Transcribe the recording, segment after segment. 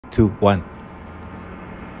2, 1.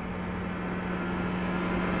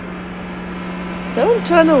 Don't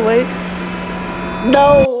turn away.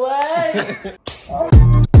 No way.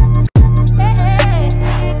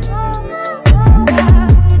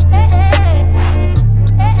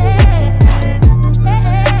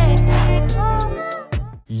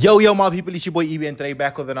 Yo, my people, it's your boy EB and today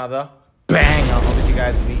back with another banger. Obviously,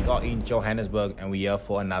 guys, we are in Johannesburg and we're here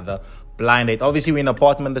for another blind date. Obviously, we're in an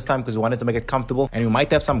apartment this time because we wanted to make it comfortable and we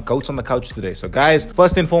might have some goats on the couch today. So, guys,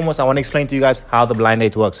 first and foremost, I want to explain to you guys how the blind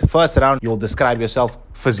date works. First round, you'll describe yourself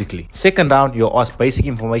physically. Second round, you'll ask basic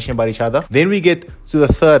information about each other. Then we get to the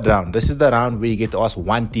third round. This is the round where you get to ask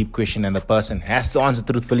one deep question and the person has to answer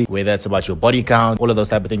truthfully, whether it's about your body count, all of those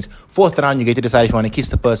type of things. Fourth round, you get to decide if you want to kiss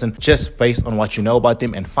the person just based on what you know about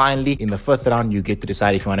them. And finally, in the fifth round, you get to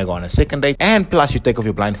decide if you want to go on a second date. And plus, you take off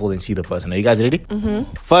your blindfold and see the person. Are you guys ready?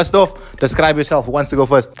 Mm-hmm. First off, describe yourself. Who wants to go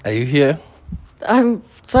first? Are you here? I'm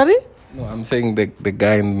sorry? No, I'm saying the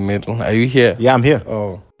guy in the middle. Are you here? Yeah, I'm here.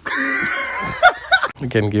 Oh. You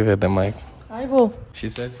can give her the mic. I will. She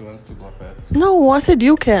says she wants to go first. No, I said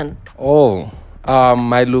you can. Oh.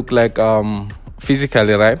 I look like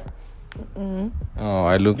physically, right? Mm-hmm. Oh,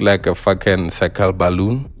 I look like a fucking circle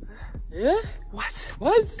balloon. Yeah? What?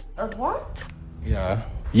 What? Yeah.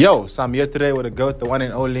 Yo, so I'm here today with a goat, the one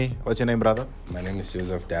and only. What's your name, brother? My name is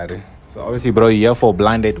Dary. So obviously, bro, you're here for a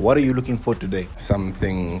blind date. What are you looking for today?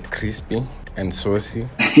 Something crispy and saucy.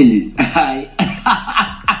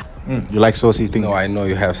 You like saucy things? No, I know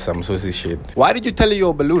you have some saucy shit. Why did you tell her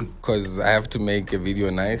you're a balloon? Because I have to make a video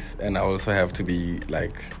nice and I also have to be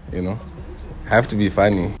like, have to be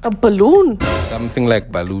funny. A balloon? Something like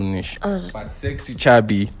balloonish. But sexy,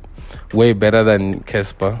 chubby, way better than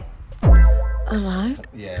Casper. Alright.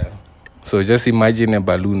 Yeah. So just imagine a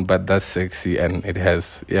balloon, but that's sexy and it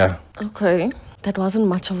has, yeah. Okay. That wasn't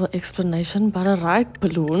much of an explanation, but alright,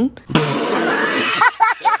 balloon.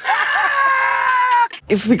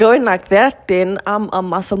 If we're going like that, then I'm a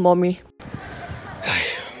muscle mommy.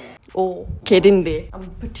 Oh, kidding there. I'm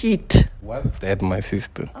petite. What's that, my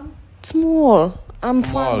sister? I'm small. I'm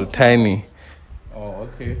Small, fine. tiny. Oh,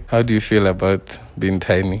 okay. How do you feel about being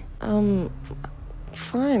tiny?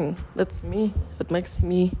 Fine. That's me. It makes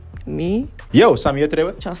me me. Yo, so I'm here today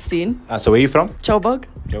with. Justine. So where are you from? Joburg.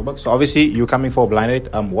 Joburg. So obviously you're coming for a blind date.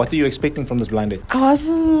 What are you expecting from this blind date?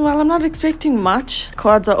 I'm not expecting much.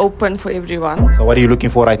 Cards are open for everyone. So what are you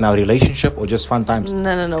looking for right now? Relationship or just fun times?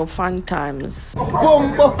 No. Fun times.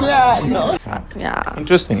 Yeah.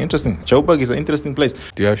 Interesting. Joburg is an interesting place.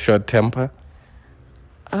 Do you have short temper?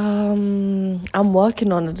 I'm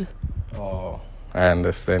working on it. Oh, I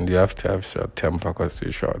understand. You have to have short temper because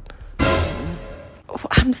you're short.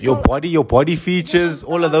 I'm still, Your body features,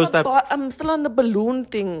 all of those type. I'm still on the balloon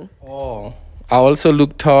thing. Oh, I also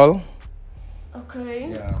look tall.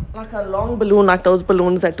 Okay. Yeah. Like a long balloon, like those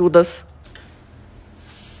balloons that do this.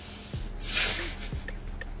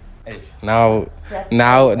 Now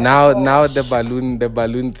the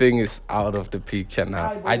balloon thing is out of the picture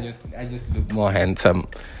now. I just look more handsome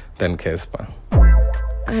than Casper.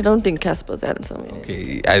 I don't think Casper's handsome.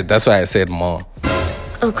 Okay, that's why I said more.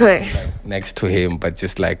 Okay. Like next to him, but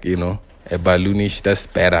just like, a balloonish, that's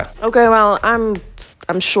better. Okay, well, I'm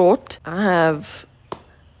short. I have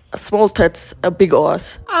small tits, a big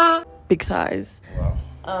ass, big thighs. Wow.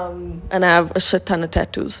 And I have a shit ton of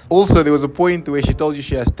tattoos. Also, there was a point where she told you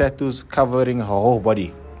she has tattoos covering her whole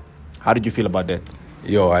body. How did you feel about that?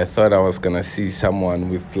 Yo, I thought I was gonna see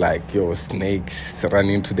someone with snakes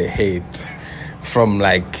running to the head from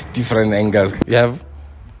different angles. You have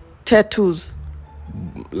Tattoos.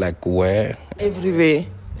 like where? Everywhere.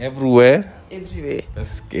 Everywhere? Everywhere. That's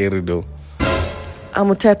scary though. I'm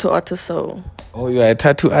a tattoo artist, so... Oh, you're a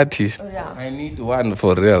tattoo artist? Oh, yeah. I need one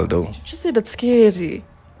for real though. You just said it's scary.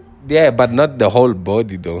 Yeah, but not the whole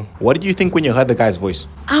body though. What did you think when you heard the guy's voice?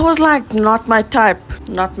 I was like, not my type.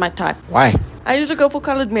 Not my type. Why? I used to go for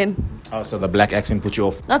colored men. Oh, so the black accent put you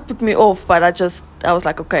off. Not put me off, but I was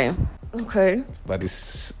like, okay. But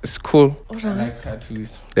it's cool. Alright. I like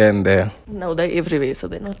tattoos. Then there. No, they're everywhere, so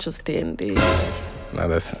they're not just there and there. No,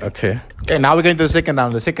 that's okay. Okay, now we're going to the second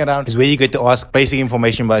round. The second round is where you get to ask basic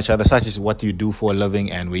information about each other, such as what you do for a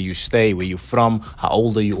living and where you stay, where you're from, how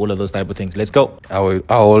old are you, all of those type of things. Let's go. How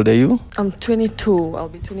old are you? I'm 22. I'll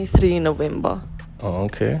be 23 in November. Oh,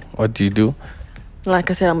 okay. What do you do? Like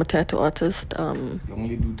I said, I'm a tattoo artist. You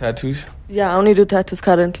only do tattoos? Yeah, I only do tattoos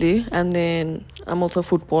currently. And then I'm also a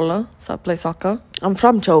footballer, so I play soccer. I'm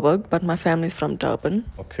from Joburg, but my family's from Durban.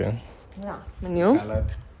 Okay. Yeah. And you?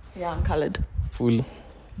 Colored? Yeah, I'm colored. Full?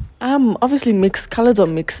 Obviously mixed. Colors are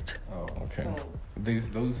mixed. Oh, okay. There's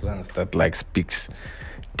those ones that speaks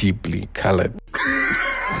deeply colored.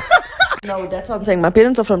 No, that's what I'm saying. My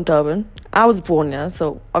parents are from Durban. I was born here,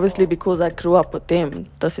 so obviously because I grew up with them,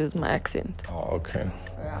 this is my accent. Oh, okay.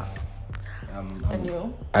 Yeah. And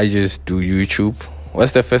you? I just do YouTube.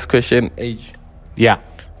 What's the first question? Age? Yeah.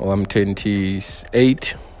 Oh, I'm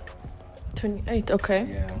 28. 28, okay.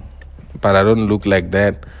 Yeah. But I don't look like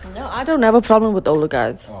that. No, I don't have a problem with older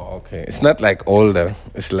guys. Oh, okay. It's not like older.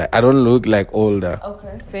 It's like I don't look like older.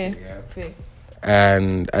 Okay, fair. Yeah. Fair.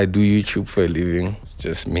 And I do YouTube for a living. It's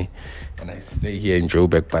just me. And I stay here in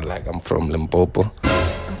Joburg, but like I'm from Limpopo.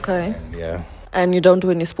 Okay. And yeah. And you don't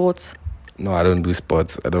do any sports? No, I don't do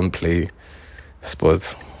sports. I don't play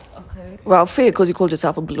sports. Okay. Well, fair, because you called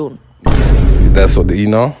yourself a balloon. Yes, that's what, you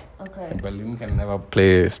know? Okay. A balloon can never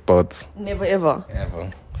play sports. Never ever.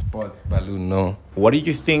 Ever. Sports, balloon, no. What did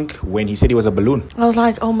you think when he said he was a balloon? I was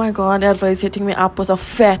like, oh my god, everybody's hitting me up with a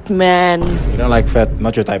fat man. You don't like fat,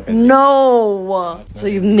 not your type. No. So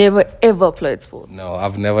you've never ever played sports? No,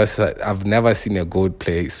 I've never seen a goat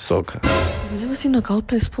play soccer. You've never seen a goat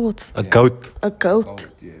play sports? A goat. A goat?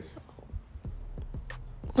 Yes.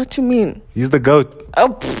 What you mean? He's the goat. Oh,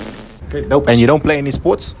 pfft. Okay, dope. And you don't play any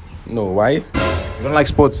sports? No, why? You don't like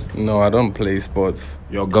sports? No, I don't play sports.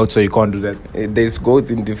 You're a goat, so you can't do that. There's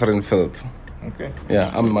goats in different fields. Okay.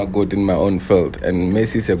 Yeah, I'm a goat in my own field, and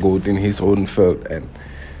Messi's a goat in his own field, and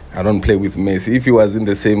I don't play with Messi. If he was in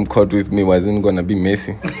the same court with me, wasn't gonna be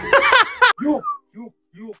Messi. You.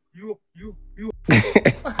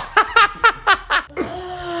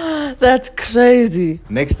 That's crazy.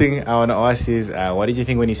 Next thing I want to ask is, what did you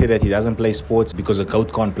think when he said that he doesn't play sports because a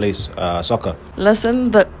goat can't play soccer?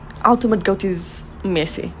 Listen, the ultimate goat is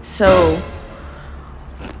Messi. So,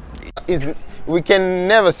 We can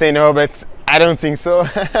never say no, but I don't think so.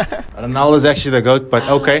 Ronaldo's actually the goat, but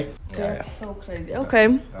okay. that's so crazy.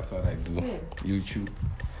 Okay. That's what I do. YouTube.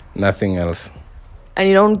 Nothing else. And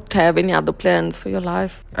you don't have any other plans for your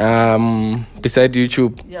life? Beside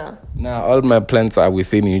YouTube, Yeah. now all my plans are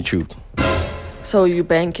within YouTube. So you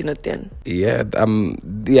bank in it then? Yeah,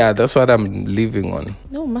 that's what I'm living on.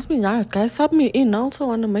 No, must be nice, guys. Sub me in. I also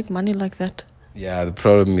want to make money like that. Yeah, the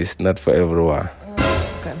problem is not for everyone.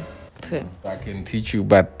 Okay. Fair. I can teach you,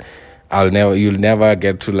 but you'll never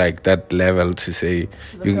get to like that level to say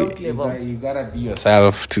goat level. You gotta be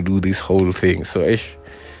yourself to do this whole thing. So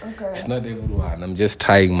Okay. it's not everyone. I'm just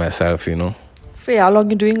trying myself, you know. Fair. How long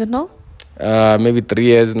you doing it now? Maybe 3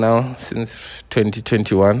 years now, since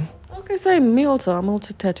 2021. Okay, same. Me also. I'm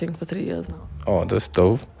also tattooing for 3 years now. Oh, that's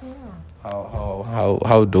dope.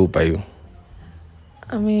 How dope are you?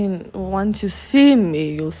 I mean, once you see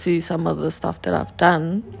me, you'll see some of the stuff that I've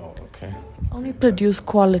done. Oh, okay. Only produce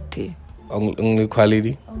quality. Only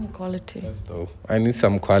quality? Only quality. That's dope. I need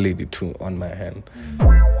some quality too on my hand.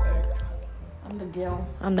 I'm the girl.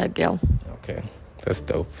 I'm that girl. Okay, that's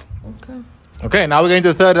dope. Okay. Okay, now we're going to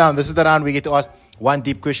the third round. This is the round we get to ask one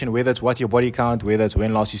deep question, whether it's what your body count, whether it's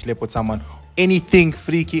when last you slept with someone, anything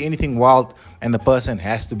freaky, anything wild, and the person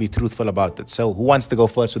has to be truthful about it. So who wants to go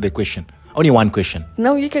first with their question? Only one question.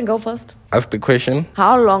 No, you can go first. Ask the question.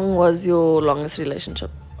 How long was your longest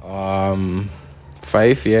relationship?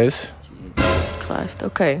 5 years. Jesus Christ.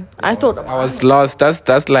 Okay. I thought I was lost.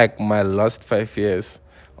 That's like my lost 5 years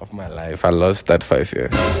of my life. I lost that 5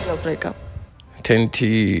 years. your breakup.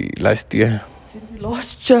 20 last year.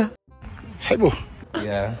 Last year.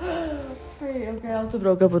 Yeah. Okay, I also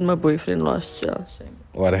broke up with my boyfriend last year. Shame.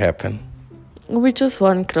 What happened? We just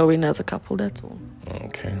weren't growing as a couple, that's all.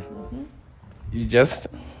 Okay. You just.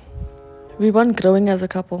 We weren't growing as a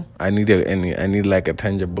couple. I need like a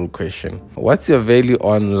tangible question. What's your value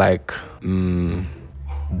on like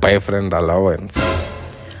boyfriend allowance?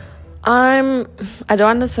 I don't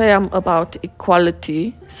want to say I'm about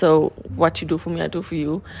equality. So what you do for me, I do for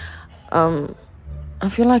you. I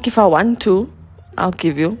feel like if I want to, I'll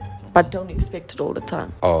give you, but don't expect it all the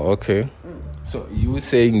time. Oh, okay. So you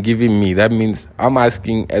saying giving me, that means I'm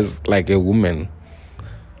asking as like a woman.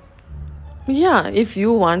 Yeah, if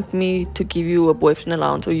you want me to give you a boyfriend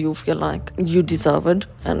allowance or you feel like you deserve it,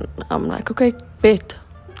 and I'm like, okay, bet.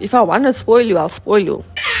 If I want to spoil you, I'll spoil you.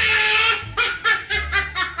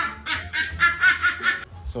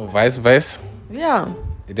 So vice versa? Yeah.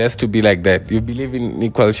 It has to be like that. You believe in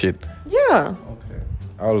equal shit? Yeah. Okay.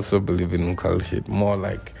 I also believe in equal shit. More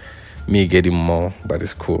like me getting more, but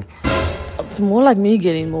it's cool. More like me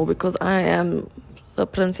getting more because I am the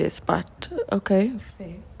princess, but okay.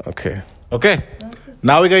 Okay. Okay.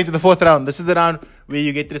 Now we're going to the fourth round. This is the round where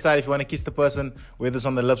you get to decide if you want to kiss the person, whether it's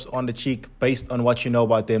on the lips, on the cheek, based on what you know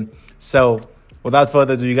about them. So, without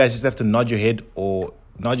further ado, you guys just have to nod your head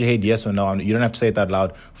yes or no. You don't have to say it out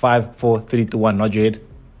loud. 5, 4, 3, 2, 1. Nod your head.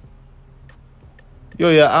 Yo,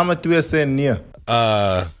 yeah, I'm a 2 saying near.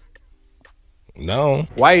 No.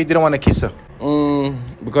 Why you didn't want to kiss her?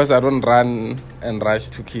 Because I don't run and rush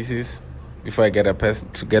to kisses before I get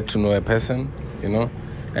to get to know a person, you know,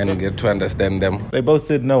 and get to understand them. They both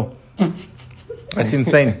said no. That's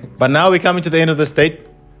insane. But now we're coming to the end of this date.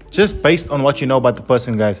 Just based on what you know about the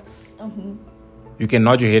person, guys. You can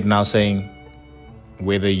nod your head now saying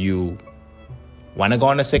whether you want to go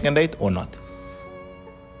on a second date or not.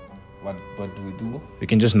 What do we do? You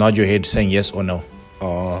can just nod your head saying yes or no.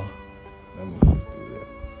 Oh, let me just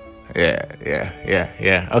do that.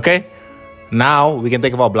 Yeah. Okay. Now we can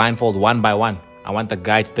take off our blindfold one by one. I want the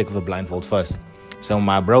guy to take off the blindfold first. So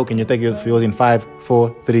my bro, can you take yours in 5,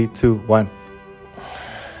 4, 3, 2, 1?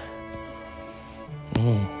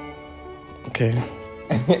 Okay.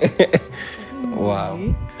 Wow.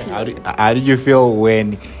 How did you feel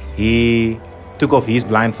when he took off his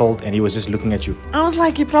blindfold and he was just looking at you? I was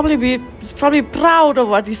like, he's probably proud of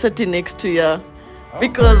what he's sitting next to you.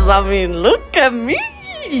 Because, I mean, look at me.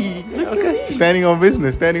 Look at me. Standing on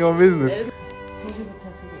business.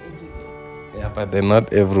 Yeah, but they're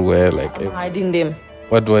not everywhere. Like, I'm hiding them.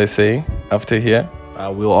 what do I say after here?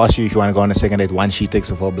 We'll ask you if you want to go on a second date once she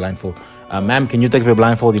takes off her blindfold. Ma'am, can you take off your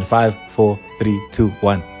blindfold in 5, 4, 3, 2,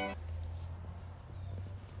 1?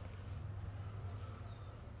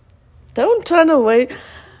 Don't turn away.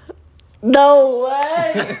 No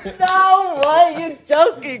way. No way. You're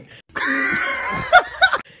joking.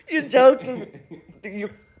 You're joking.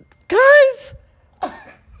 Guys,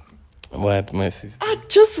 What, my sister? I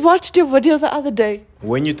just watched your video the other day.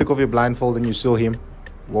 When you took off your blindfold and you saw him,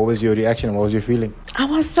 what was your reaction? What was your feeling? I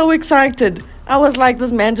was so excited. I was like,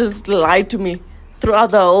 this man just lied to me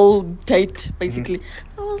throughout the whole date, basically.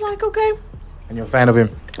 I was like, okay. And you're a fan of him?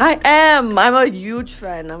 I am. I'm a huge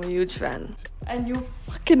fan. And you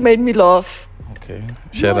fucking made me laugh. Okay.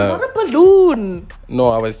 Shut You're up. not a balloon. No,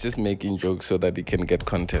 I was just making jokes so that he can get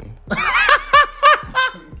content.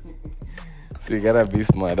 So you gotta be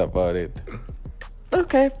smart about it.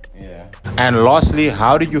 Okay. Yeah. And lastly,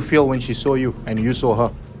 how did you feel when she saw you and you saw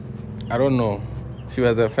her? I don't know. She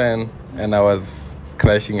was a fan and I was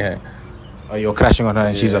crushing her. Or you're crashing on her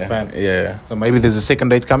and she's a fan? Yeah. So maybe there's a second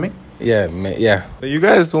date coming? Yeah. Yeah. So you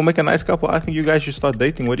guys will make a nice couple. I think you guys should start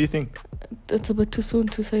dating. What do you think? It's a bit too soon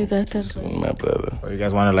to say that. My brother. Or you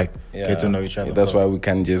guys want to get to know each other? That's why we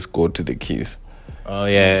can't just go to the kiss. Oh,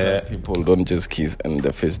 yeah. People don't just kiss on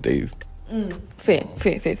the first date. Fair.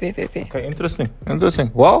 Okay,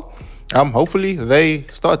 interesting. Well, hopefully they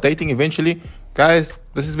start dating eventually. Guys,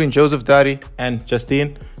 this has been Joseph, Dary, and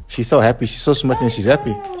Justine. She's so happy. She's so smitten. She's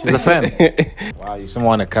happy. She's a fan. Wow, you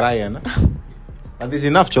someone want to cry, Anna. But there's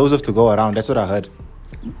enough Joseph to go around. That's what I heard.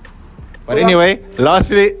 But anyway,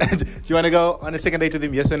 lastly, do you want to go on a second date with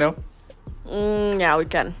him? Yes or no? Yeah, we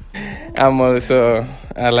can. I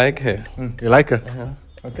like her. You like her?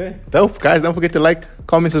 Okay. Dope. Guys, don't forget to like,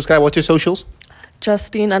 comment, subscribe. What's your socials?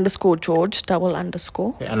 Justine_George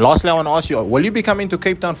 __. And lastly, I want to ask you, will you be coming to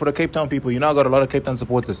Cape Town for the Cape Town people? You know I got a lot of Cape Town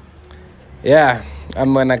supporters. Yeah,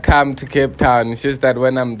 I'm gonna come to Cape Town. It's just that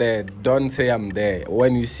when I'm there, don't say I'm there.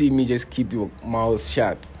 When you see me, just keep your mouth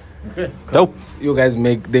shut. Okay. Dope. You guys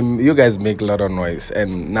make a lot of noise.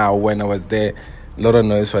 And now when I was there, a lot of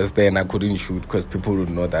noise was there and I couldn't shoot because people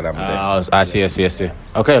would know that I'm there. I see.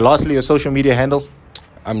 Okay, lastly, your social media handles.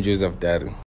 I'm Joseph Dary.